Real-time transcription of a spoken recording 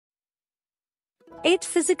8.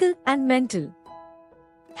 Physical and mental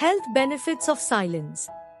health benefits of silence.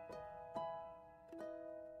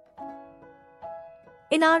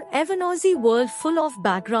 In our ever-noisy world full of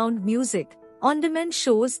background music, on-demand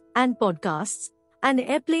shows and podcasts, and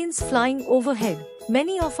airplanes flying overhead,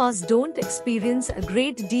 many of us don't experience a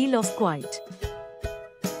great deal of quiet.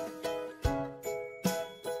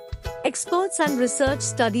 Experts and research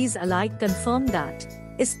studies alike confirm that,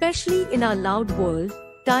 especially in our loud world,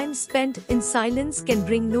 time spent in silence can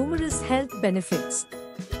bring numerous health benefits.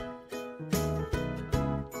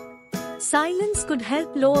 Silence could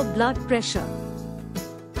help lower blood pressure.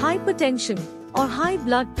 Hypertension, or high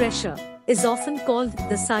blood pressure, is often called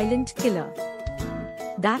the silent killer.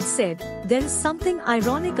 That said, there is something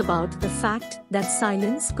ironic about the fact that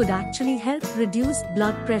silence could actually help reduce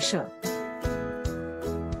blood pressure.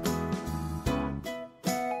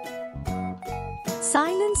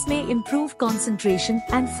 Silence may improve concentration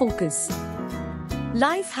and focus.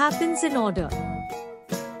 Life happens in order.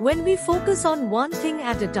 When we focus on one thing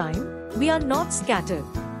at a time, we are not scattered.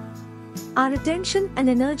 Our attention and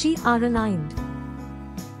energy are aligned.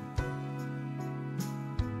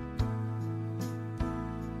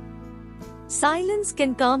 Silence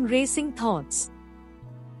can calm racing thoughts.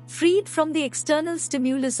 Freed from the external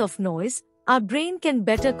stimulus of noise, our brain can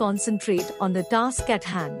better concentrate on the task at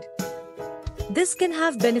hand. This can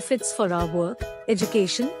have benefits for our work,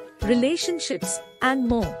 education, relationships, and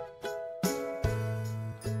more.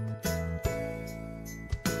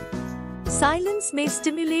 Silence may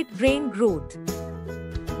stimulate brain growth.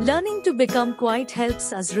 Learning to become quiet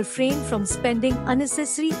helps us refrain from spending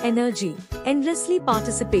unnecessary energy, endlessly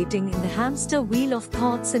participating in the hamster wheel of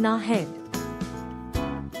thoughts in our head.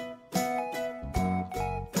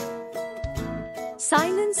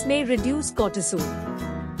 Silence may reduce cortisol.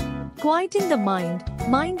 Quieting the mind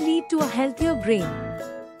might lead to a healthier brain.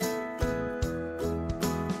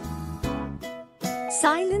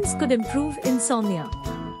 Silence could improve insomnia.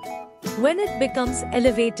 When it becomes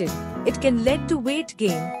elevated, it can lead to weight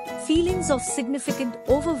gain, feelings of significant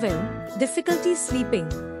overwhelm, difficulty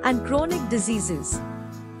sleeping, and chronic diseases.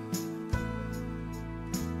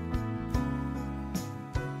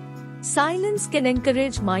 Silence can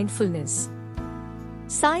encourage mindfulness.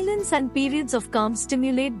 Silence and periods of calm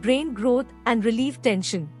stimulate brain growth and relieve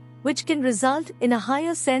tension, which can result in a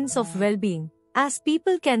higher sense of well-being, as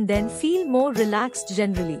people can then feel more relaxed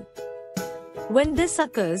generally. When this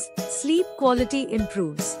occurs, sleep quality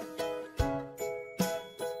improves.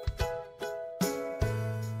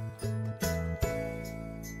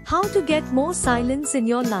 How to get more silence in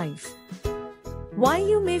your life? While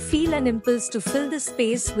you may feel an impulse to fill the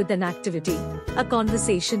space with an activity, a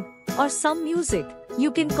conversation, or some music, you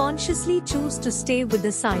can consciously choose to stay with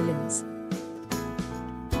the silence.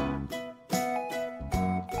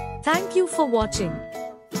 Thank you for watching.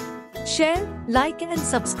 Share, like and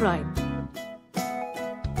subscribe.